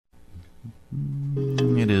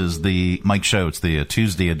It is the Mike Show. It's the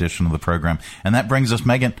Tuesday edition of the program. And that brings us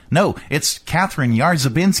Megan. No, it's Catherine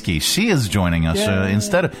Yarzabinski. She is joining us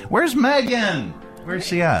instead of... Where's Megan? Where's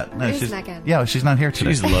she at? No, Where's Megan? Yeah, she's not here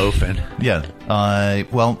today. She's loafing. Yeah.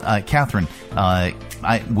 Catherine,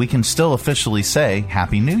 we can still officially say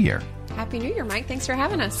Happy New Year. Happy New Year, Mike. Thanks for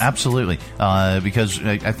having us. Absolutely. Because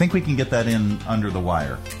I think we can get that in under the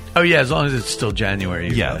wire. Oh, yeah, as long as it's still January.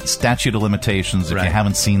 Yeah, statute of limitations. If you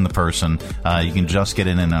haven't seen the person, you can just get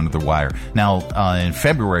it in under the wire. Now, in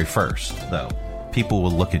February 1st, though, people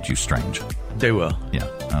will look at you strange. They will. Yeah,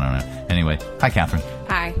 I don't know. Anyway, hi, Catherine.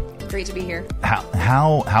 Hi. Great to be here.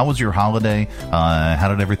 How was your holiday? How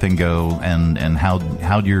did everything go? And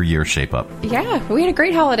how'd your year shape up? Yeah, we had a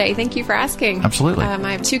great holiday. Thank you for asking. Absolutely.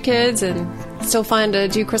 I have 2 kids, and it's still fun to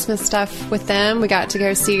do Christmas stuff with them. We got to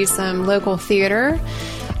go see some local theater.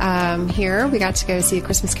 Here we got to go see A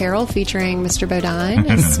Christmas Carol featuring Mr. Bodine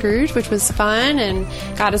as Scrooge, which was fun and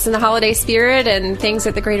got us in the holiday spirit, and things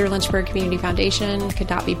at the Greater Lynchburg Community Foundation could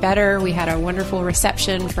not be better. We had a wonderful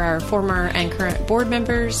reception for our former and current board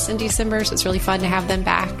members in December, so it's really fun to have them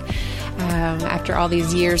back after all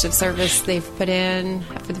these years of service they've put in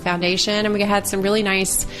for the foundation. And we had some really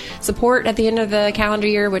nice support at the end of the calendar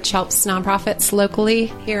year, which helps nonprofits locally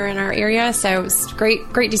here in our area. So it was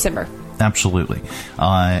great December. Absolutely.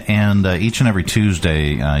 And each and every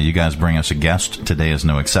Tuesday, you guys bring us a guest. Today is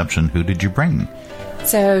no exception. Who did you bring?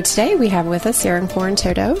 So today we have with us Sarah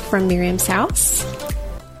Toto from Miriam's house.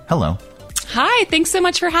 Hello. Hi. Thanks so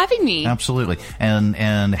much for having me. Absolutely.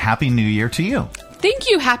 And Happy New Year to you. Thank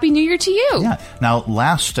you. Happy New Year to you. Yeah. Now,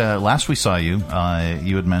 last we saw you,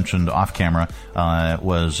 you had mentioned off camera,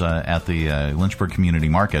 was at the Lynchburg Community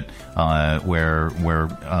Market, where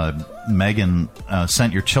Megan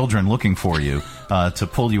sent your children looking for you to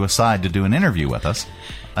pull you aside to do an interview with us.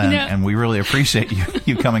 And we really appreciate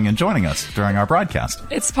you coming and joining us during our broadcast.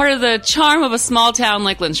 It's part of the charm of a small town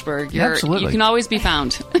like Lynchburg. Absolutely. You can always be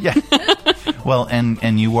found. Yeah. Well,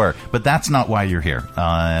 and you were. But that's not why you're here.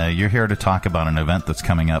 You're here to talk about an event that's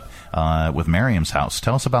coming up with Miriam's house.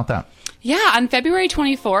 Tell us about that. Yeah, on February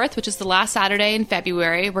 24th, which is the last Saturday in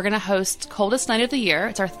February, we're going to host Coldest Night of the Year.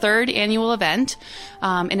 It's our 3rd annual event,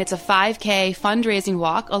 and it's a 5K fundraising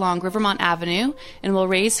walk along Rivermont Avenue, and we'll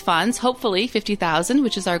raise funds, hopefully $50,000,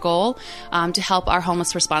 which is our goal, to help our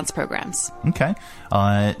homeless response programs. Okay.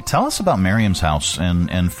 Tell us about Miriam's house,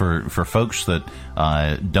 and for folks that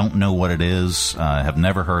don't know what it is, have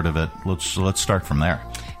never heard of it, let's start from there.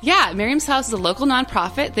 Yeah, Miriam's House is a local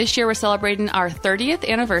nonprofit. This year we're celebrating our 30th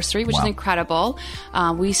anniversary, which is incredible.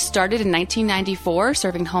 We started in 1994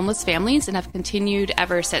 serving homeless families and have continued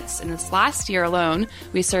ever since. In this last year alone,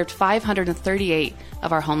 we served 538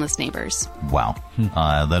 of our homeless neighbors. Wow.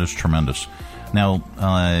 That is tremendous. Now,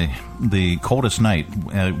 the Coldest Night,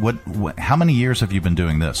 how many years have you been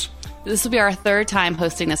doing this? This will be our 3rd time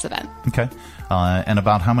hosting this event. Okay. And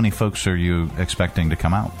about how many folks are you expecting to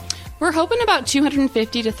come out? We're hoping about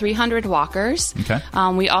 250 to 300 walkers. Okay.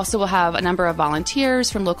 We also will have a number of volunteers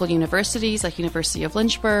from local universities like University of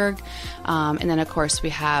Lynchburg. And then, of course, we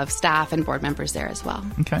have staff and board members there as well.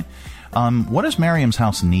 Okay. What does Miriam's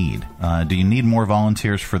house need? Do you need more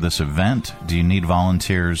volunteers for this event? Do you need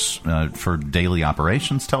volunteers for daily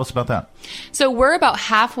operations? Tell us about that. So we're about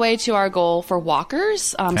halfway to our goal for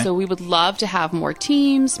walkers. So we would love to have more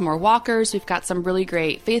teams, more walkers. We've got some really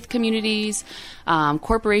great faith communities,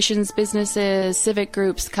 corporations, businesses, civic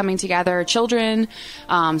groups coming together, children.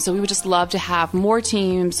 So we would just love to have more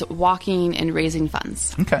teams walking and raising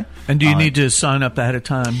funds. Okay. And do you need to sign up ahead of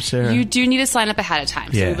time, Sarah? You do need to sign up ahead of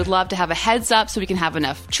time. So we would love to have a heads up so we can have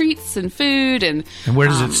enough treats and food. And where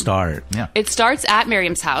does it start? Yeah. It starts at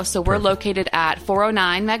Miriam's house. So we're located at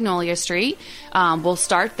 409 Magnolia Street. We'll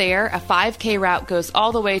start there. A 5K route goes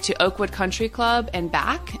all the way to Oakwood Country Club and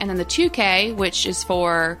back. And then the 2K, which is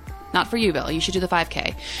not for you, Bill. You should do the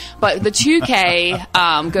 5K. But the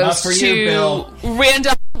 2K goes to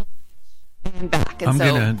random and back. And I'm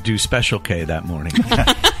going to do Special K that morning.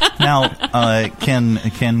 Now,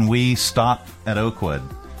 can we stop at Oakwood?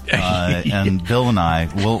 And Bill and I,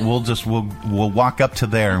 we'll walk up to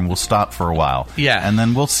there and we'll stop for a while. Yeah, and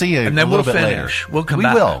then we'll see you. And then a little we'll bit finish. later. We'll come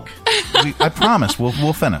back. We will. I promise.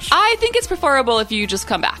 We'll finish. I think it's preferable if you just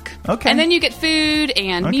come back. Okay. And then you get food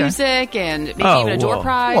and music and maybe even a door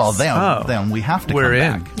prize. Well, then we have to come back. We're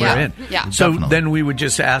in. Yeah. We're in. Yeah. So Definitely. then we would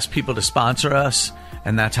just ask people to sponsor us,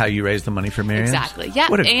 And that's how you raise the money for Miriam? Exactly. Yeah.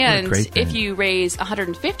 What a and great thing. if you raise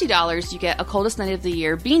 $150, you get a Coldest Night of the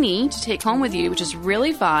Year beanie to take home with you, which is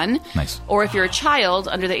really fun. Nice. Or if you're a child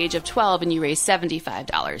under the age of 12 and you raise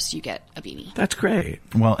 $75, you get a beanie. That's great.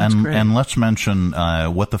 Well, That's great. and let's mention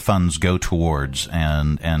what the funds go towards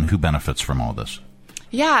and who benefits from all this.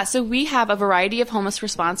 Yeah, so we have a variety of homeless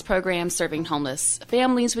response programs serving homeless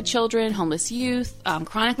families with children, homeless youth,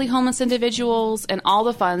 chronically homeless individuals, and all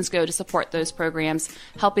the funds go to support those programs,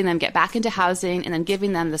 helping them get back into housing and then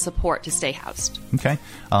giving them the support to stay housed. Okay.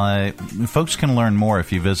 Folks can learn more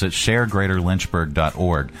if you visit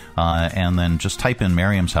sharegreaterlynchburg.org and then just type in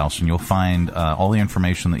Miriam's house and you'll find all the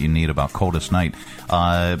information that you need about Coldest Night.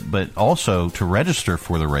 But also to register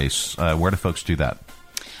for the race, where do folks do that?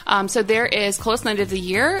 So there is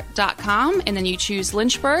coldestnightoftheyear.com, and then you choose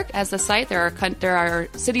Lynchburg as the site. There are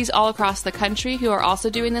cities all across the country who are also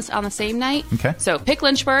doing this on the same night. Okay. So pick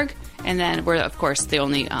Lynchburg, and then we're, of course, the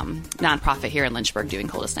only nonprofit here in Lynchburg doing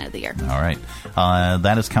Coldest Night of the Year. All right.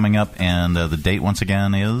 That is coming up, and the date once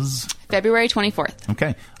again is? February 24th.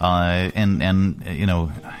 Okay. And you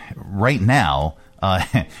know, right now,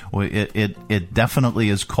 it definitely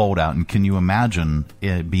is cold out, and can you imagine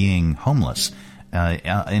it being homeless?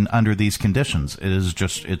 Under these conditions, it is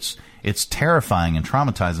just it's terrifying and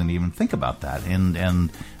traumatizing to even think about that.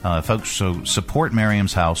 And folks, so support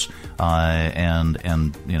Miriam's house,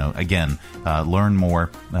 and you know, again, learn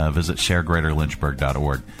more. Visit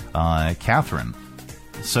sharegreaterlynchburg.org. Catherine,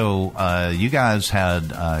 so you guys had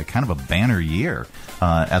kind of a banner year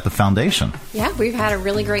at the foundation. Yeah, we've had a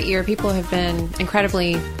really great year. People have been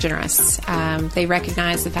incredibly generous. They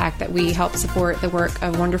recognize the fact that we help support the work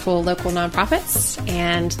of wonderful local nonprofits,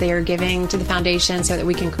 and they are giving to the foundation so that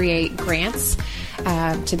we can create grants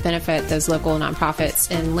to benefit those local nonprofits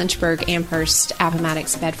in Lynchburg, Amherst,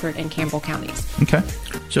 Appomattox, Bedford, and Campbell counties. Okay.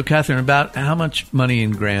 So, Catherine, about how much money in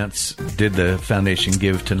grants did the foundation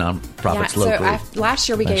give to nonprofits locally? So last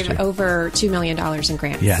year we gave over $2 million in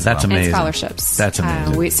grants. Yeah, that's amazing. And scholarships. That's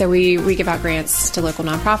amazing. We give out grants to local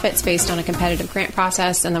nonprofits based on a competitive grant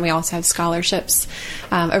process, and then we also have scholarships,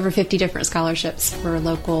 over 50 different scholarships for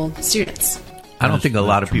local students. I don't think a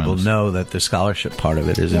lot of people know that the scholarship part of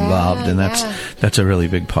it is involved, and that's a really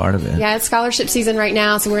big part of it. Yeah, it's scholarship season right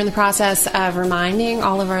now, so we're in the process of reminding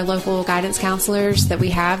all of our local guidance counselors that we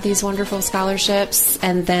have these wonderful scholarships,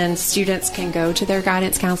 and then students can go to their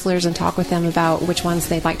guidance counselors and talk with them about which ones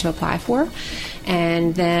they'd like to apply for.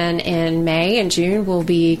 And then in May and June, we'll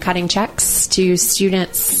be cutting checks to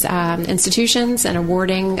students, institutions, and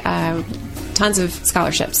awarding tons of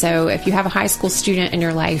scholarships. So if you have a high school student in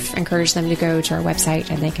your life, encourage them to go to our website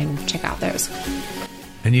and they can check out those.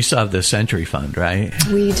 And you still have the Century Fund, right?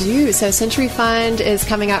 We do. So Century Fund is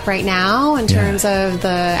coming up right now in terms of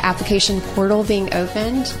the application portal being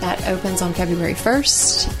opened. That opens on February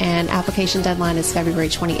 1st, and application deadline is February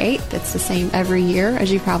 28th. It's the same every year,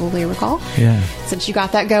 as you probably recall. Yeah. Since you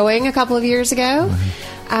got that going a couple of years ago. Mm-hmm.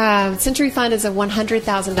 Century Fund is a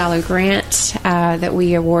 $100,000 grant that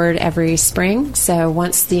we award every spring. So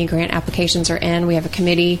once the grant applications are in, we have a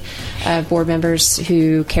committee of board members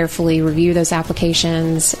who carefully review those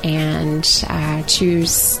applications and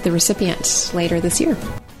choose the recipient later this year.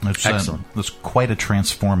 Excellent. That's quite a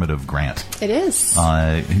transformative grant. It is.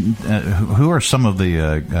 Who are some of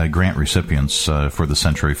the grant recipients for the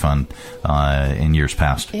Century Fund in years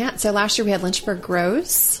past? Yeah, so last year we had Lynchburg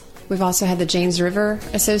Grows. We've also had the James River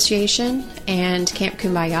Association and Camp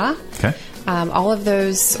Kumbaya. Okay. All of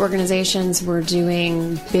those organizations were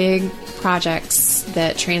doing big projects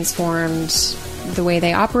that transformed the way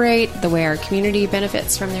they operate, the way our community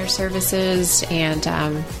benefits from their services, and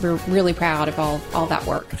we're really proud of all that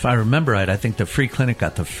work. If I remember right, I think the Free Clinic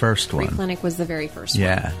got the first one. Free Clinic was the very first one.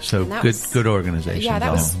 Yeah, so good organization. Yeah,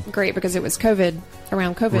 that was great because it was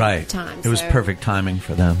around COVID time. It was perfect timing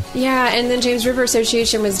for them. Yeah, and then James River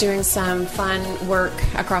Association was doing some fun work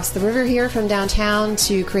across the river here from downtown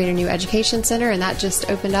to create a new education center, and that just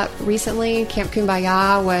opened up recently. Camp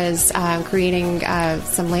Kumbaya was creating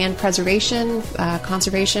some land preservation,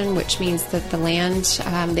 conservation, which means that the land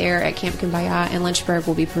there at Camp Kumbaya in Lynchburg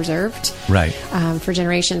will be preserved for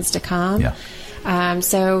generations to come. Yeah.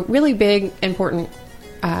 So really big, important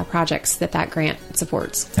projects that grant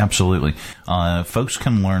supports. Absolutely. Folks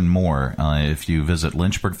can learn more if you visit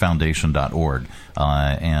lynchburgfoundation.org,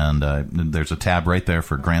 and there's a tab right there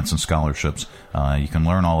for grants and scholarships. You can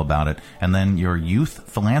learn all about it. And then your Youth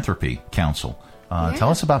Philanthropy Council. Tell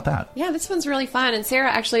us about that. Yeah, this one's really fun. And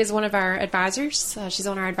Sarah actually is one of our advisors. She's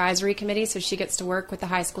on our advisory committee, so she gets to work with the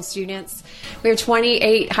high school students. We have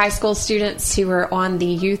 28 high school students who are on the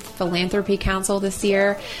Youth Philanthropy Council this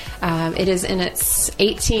year. It is in its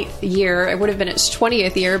 18th year. It would have been its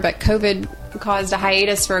 20th year, but COVID caused a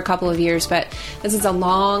hiatus for a couple of years. But this is a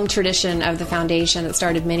long tradition of the foundation that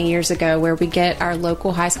started many years ago, where we get our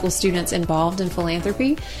local high school students involved in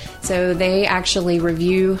philanthropy. So they actually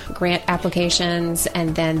review grant applications,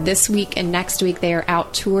 and then this week and next week they are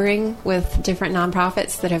out touring with different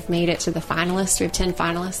nonprofits that have made it to the finalists. We have 10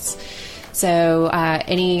 finalists. So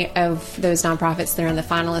any of those nonprofits that are in the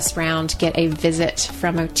finalist round get a visit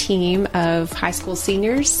from a team of high school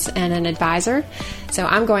seniors and an advisor. So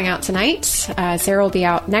I'm going out tonight. Sarah will be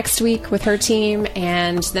out next week with her team,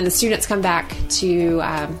 and then the students come back to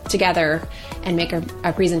together and make a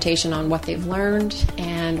presentation on what they've learned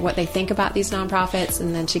and what they think about these nonprofits,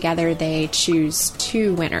 and then together they choose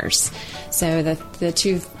 2 winners. So the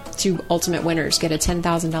two ultimate winners get a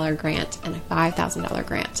 $10,000 grant and a $5,000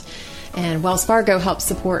 grant. And Wells Fargo helps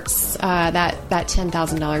supports that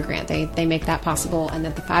 $10,000 grant. They make that possible, and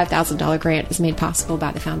then the $5,000 grant is made possible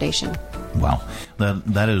by the foundation. Wow,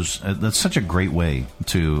 that's such a great way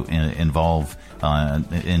to involve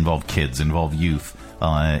kids, involve youth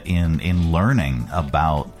in learning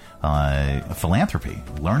about philanthropy,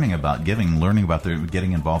 learning about giving, learning about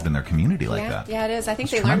getting involved in their community like that. Yeah, it is. I think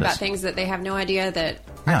That's they learn tremendous. about things that they have no idea that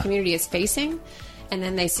our community is facing. And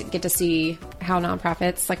then they get to see how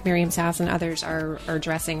nonprofits like Miriam's House and others are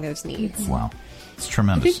addressing those needs. Wow. It's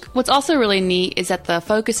tremendous. I think what's also really neat is that the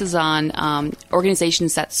focus is on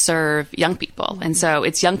organizations that serve young people. And so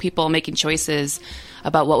it's young people making choices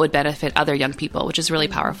about what would benefit other young people, which is really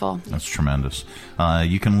powerful. That's tremendous.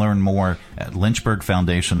 You can learn more at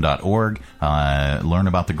lynchburgfoundation.org. Learn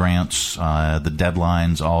about the grants, the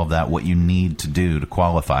deadlines, all of that, what you need to do to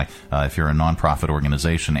qualify if you're a nonprofit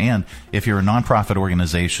organization. And if you're a nonprofit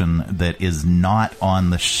organization that is not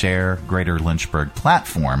on the Share Greater Lynchburg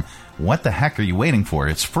platform, what the heck are you waiting for?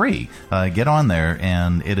 It's free. Get on there,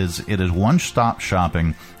 and it is one-stop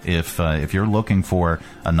shopping. If you're looking for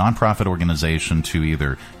a nonprofit organization to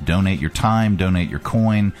either donate your time, donate your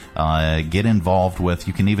coin, get involved with,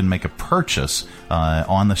 you can even make a purchase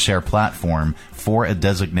on the Share platform for a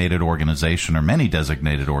designated organization or many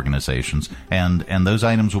designated organizations, and those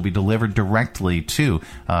items will be delivered directly to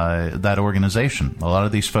that organization. A lot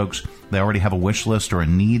of these folks, they already have a wish list or a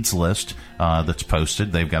needs list that's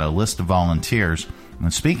posted. They've got a list of volunteers.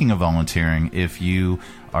 And speaking of volunteering, if you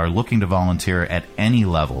are looking to volunteer at any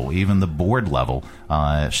level, even the board level,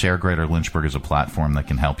 Share Greater Lynchburg is a platform that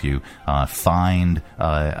can help you find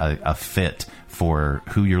a fit for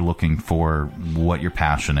who you're looking for, what your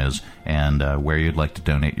passion is, and where you'd like to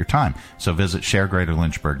donate your time. So visit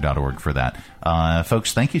sharegreaterlynchburg.org for that.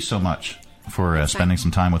 Folks, thank you so much for spending some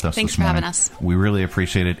time with us Thanks this morning. Thanks for having us. We really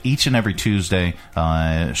appreciate it. Each and every Tuesday,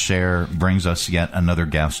 Cher brings us yet another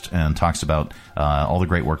guest and talks about all the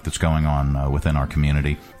great work that's going on within our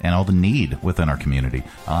community and all the need within our community.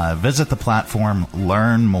 Visit the platform,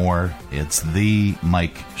 learn more. It's The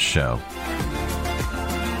Mike Show.